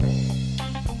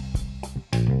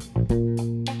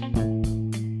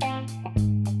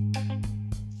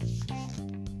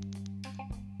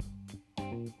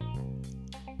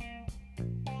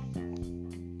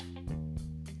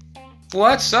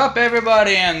What's up,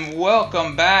 everybody, and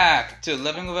welcome back to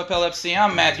Living with Epilepsy.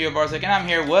 I'm Matthew Barzik, and I'm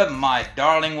here with my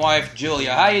darling wife,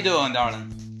 Julia. How you doing,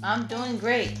 darling? I'm doing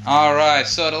great. All right,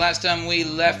 so the last time we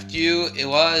left you, it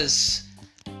was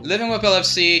Living with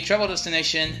Epilepsy, travel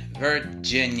destination,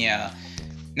 Virginia.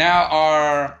 Now,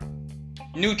 our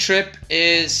new trip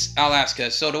is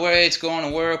Alaska. So the way it's going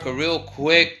to work, a real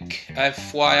quick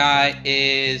FYI,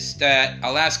 is that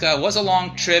Alaska was a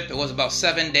long trip. It was about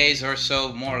 7 days or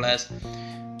so, more or less.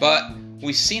 But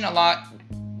we've seen a lot,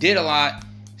 did a lot.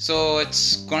 So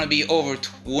it's going to be over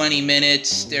 20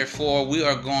 minutes. Therefore, we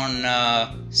are going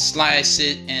to slice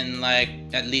it in like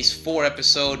at least 4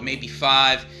 episodes, maybe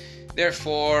 5.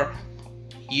 Therefore,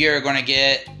 you're going to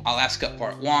get Alaska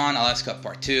Part 1, Alaska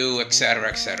Part 2, etc.,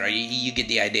 etc. You get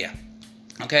the idea.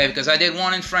 Okay, because I did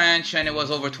one in French and it was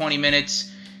over 20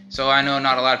 minutes. So I know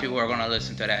not a lot of people are going to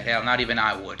listen to that. Hell, not even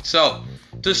I would. So,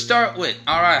 to start with,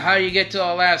 alright, how do you get to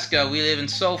Alaska? We live in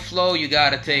SoFlo. You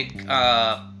got to take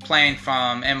a plane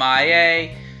from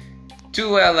MIA to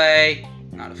LA.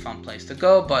 Not a fun place to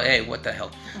go, but hey, what the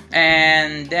hell.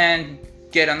 And then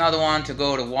get another one to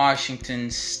go to Washington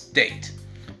State.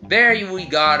 There we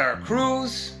got our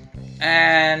cruise,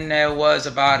 and it was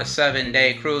about a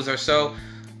 7-day cruise or so,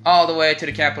 all the way to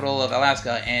the capital of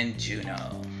Alaska in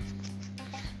Juneau.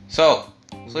 So,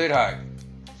 sweetheart,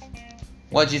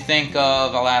 what'd you think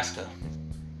of Alaska?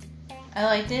 I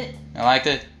liked it. I liked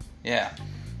it? Yeah.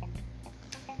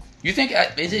 You think,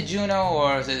 is it Juneau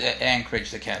or is it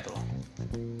Anchorage, the capital?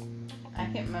 I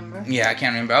can't remember. Yeah, I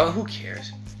can't remember. Oh, who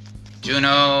cares?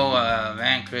 Juneau,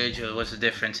 Anchorage, what's the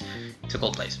difference? It's a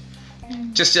cool place.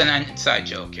 Just an inside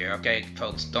joke here, okay,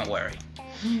 folks? Don't worry.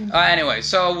 Anyway,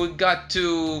 so we got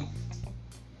to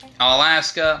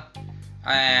Alaska,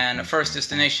 and the first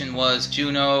destination was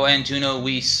Juneau. And Juneau,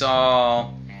 we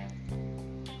saw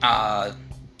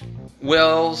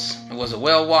whales. It was a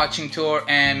whale watching tour,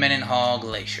 and Mendenhall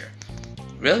Glacier.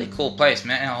 Really cool place,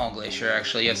 Mendenhall Glacier.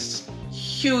 Actually, it's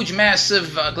huge,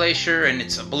 massive glacier, and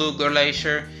it's a blue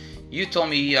glacier. You told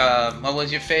me, what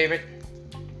was your favorite?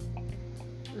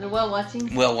 The whale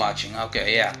watching? Whale watching,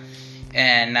 okay, yeah.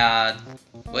 And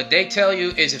what they tell you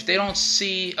is if they don't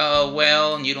see a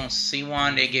whale and you don't see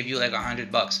one, they give you like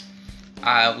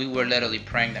 $100. We were literally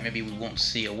praying that maybe we won't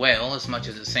see a whale, as much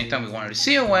as at the same time we wanted to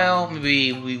see a whale.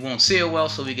 Maybe we won't see a whale,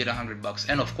 so we get $100.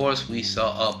 And of course, we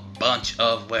saw a bunch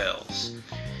of whales.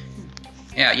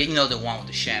 Yeah, you know the one with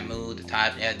the Shamu, the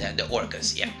type, the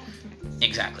orcas, yeah,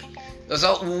 exactly.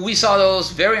 So we saw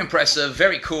those, very impressive,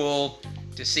 very cool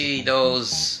to see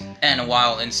those in a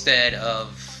while instead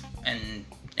of an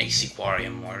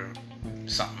aquarium or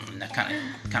something that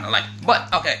kind of like.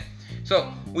 But okay, so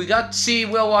we got to see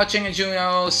whale watching in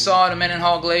Juneau, saw the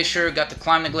Mendenhall Glacier, got to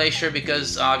climb the glacier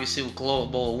because obviously with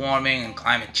global warming and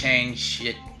climate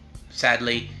change,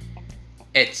 sadly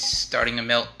it's starting to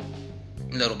melt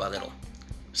little by little.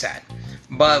 Sad,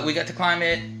 but we got to climb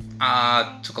it.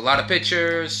 Took a lot of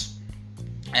pictures.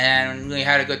 And we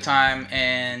had a good time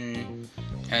in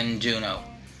Juneau.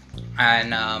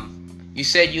 And you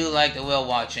said you liked the whale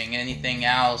watching. Anything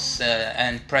else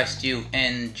impressed you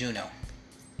in Juneau?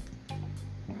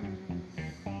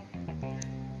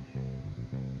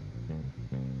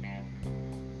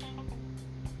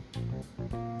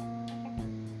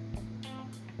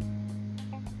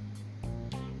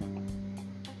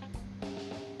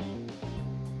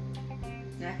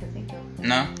 I can think of.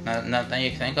 No? Nothing you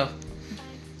can think of?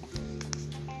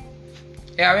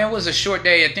 Yeah, I mean, it was a short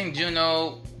day. I think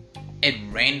Juneau, it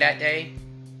rained that day.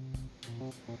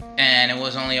 And it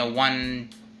was only a one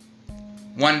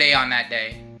day on that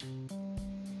day.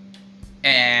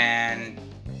 And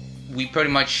we pretty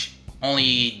much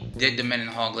only did the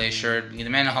Mendenhall Glacier. The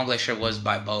Mendenhall Glacier was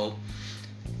by boat.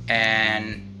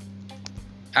 And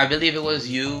I believe it was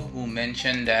you who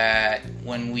mentioned that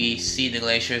when we see the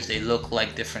glaciers, they look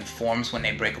like different forms when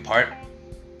they break apart.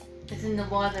 It's in the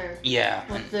water. Yeah.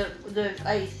 With the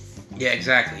ice. Yeah,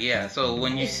 exactly. Yeah. So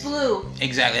when you It's blue.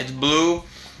 Exactly, it's blue.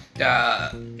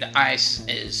 The ice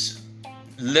is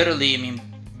literally, I mean,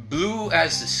 blue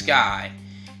as the sky,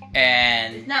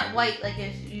 and It's not white like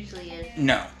it usually is.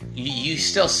 no, you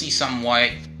still see some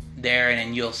white there, and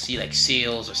then you'll see like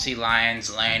seals or sea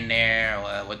lions laying there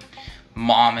with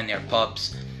mom and their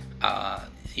pups.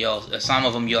 Some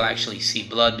of them you'll actually see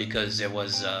blood because there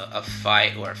was a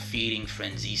fight or a feeding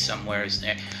frenzy somewhere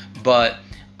there. But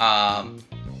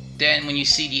then when you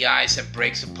see the ice that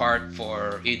breaks apart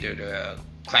for either the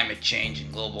climate change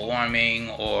and global warming,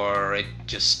 or it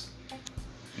just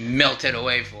melted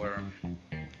away for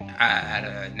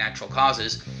natural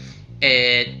causes,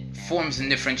 it forms in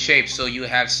different shapes. So you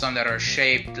have some that are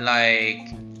shaped like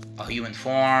a human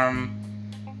form,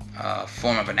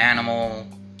 form of an animal.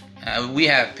 We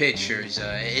have pictures.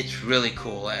 It's really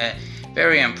cool.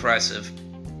 Very impressive.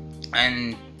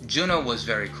 And Juneau was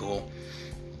very cool.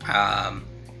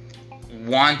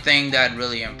 One thing that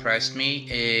really impressed me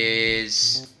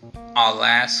is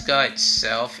Alaska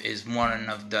itself is one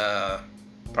of the,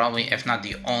 probably if not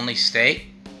the only state,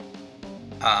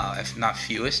 if not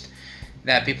fewest,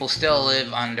 that people still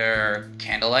live under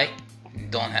candlelight,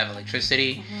 don't have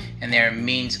electricity, and their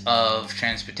means of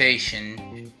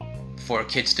transportation for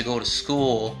kids to go to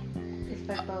school It's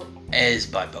by boat. is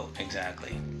by boat,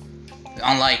 exactly.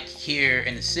 Unlike here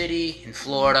in the city, in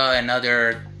Florida, and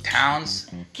other towns,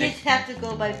 Kids have to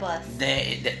go by bus.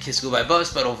 the kids go by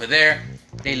bus, but over there,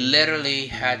 they literally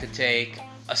had to take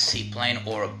a seaplane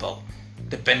or a boat,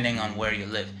 depending on where you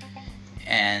live.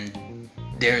 And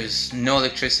there's no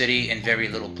electricity and very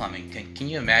little plumbing. Can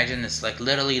you imagine? It's like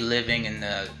literally living in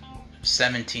the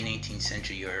 17th, 18th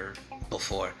century or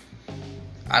before.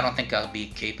 I don't think I'll be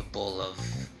capable of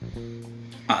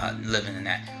living in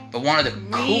that. But one of the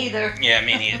Me either. Yeah,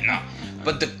 me neither. No.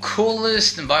 But the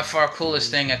coolest and by far coolest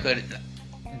thing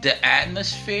the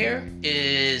atmosphere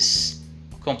is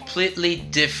completely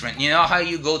different. You know how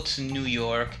you go to New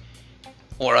York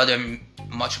or other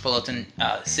metropolitan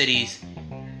cities,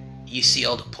 you see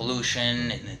all the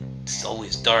pollution and it's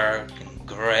always dark and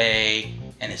gray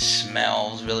and it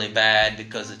smells really bad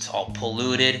because it's all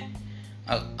polluted.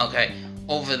 Okay,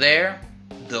 over there,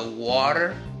 the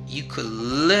water, you could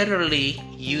literally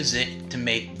use it to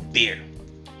make beer.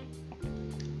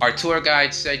 Our tour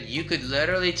guide said you could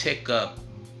literally take a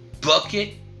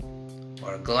bucket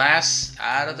or a glass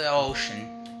out of the ocean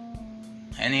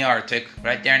in the Arctic,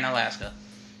 right there in Alaska,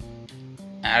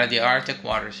 out of the Arctic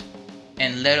waters,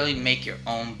 and literally make your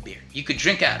own beer. You could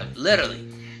drink out of it, literally.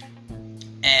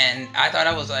 And I thought,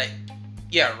 I was like,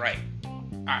 yeah, right.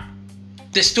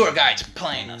 This tour guide's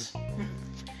playing us.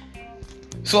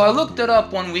 So I looked it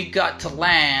up when we got to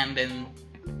land, and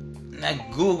I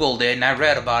Googled it and I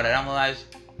read about it. I'm like,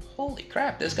 holy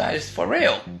crap, this guy is for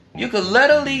real. You could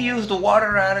literally use the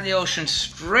water out of the ocean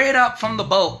straight up from the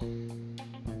boat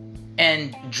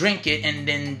and drink it, and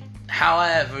then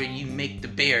however you make the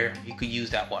beer, you could use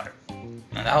that water.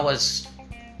 And that was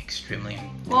extremely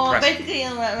Well, impressive. basically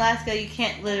in Alaska, you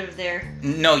can't live there.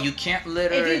 No, you can't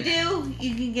literally. If you do,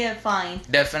 you can get a fine.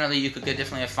 Definitely, you could get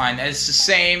definitely a fine. It's the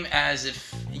same as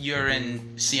if you're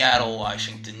in Seattle,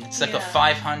 Washington. It's like a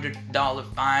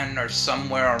 $500 fine or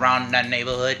somewhere around that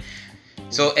neighborhood.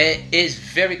 So it is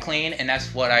very clean, and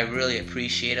that's what I really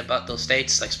appreciate about those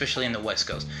states, like especially in the West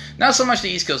Coast. Not so much the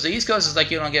East Coast. The East Coast is like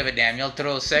you don't give a damn. You'll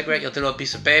throw a cigarette, you'll throw a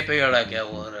piece of paper, you're like, yeah,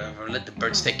 whatever, let the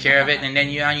birds take care of it, and then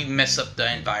you mess up the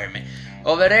environment.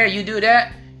 Over there, you do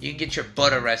that, you get your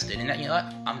butt arrested, and you know what?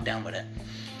 I'm down with it.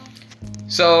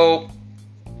 So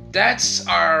that's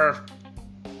our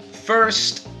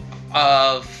first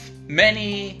of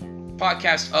many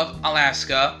podcasts of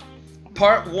Alaska.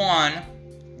 Part 1,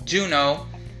 Juneau,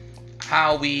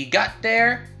 how we got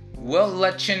there. We'll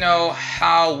let you know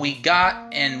how we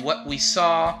got and what we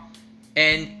saw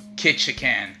in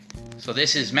Ketchikan. So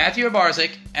this is Matthew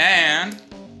Barzik and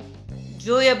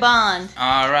Julia Bond.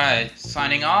 all right,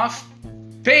 signing off.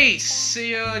 Peace.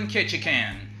 See you in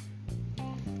Ketchikan.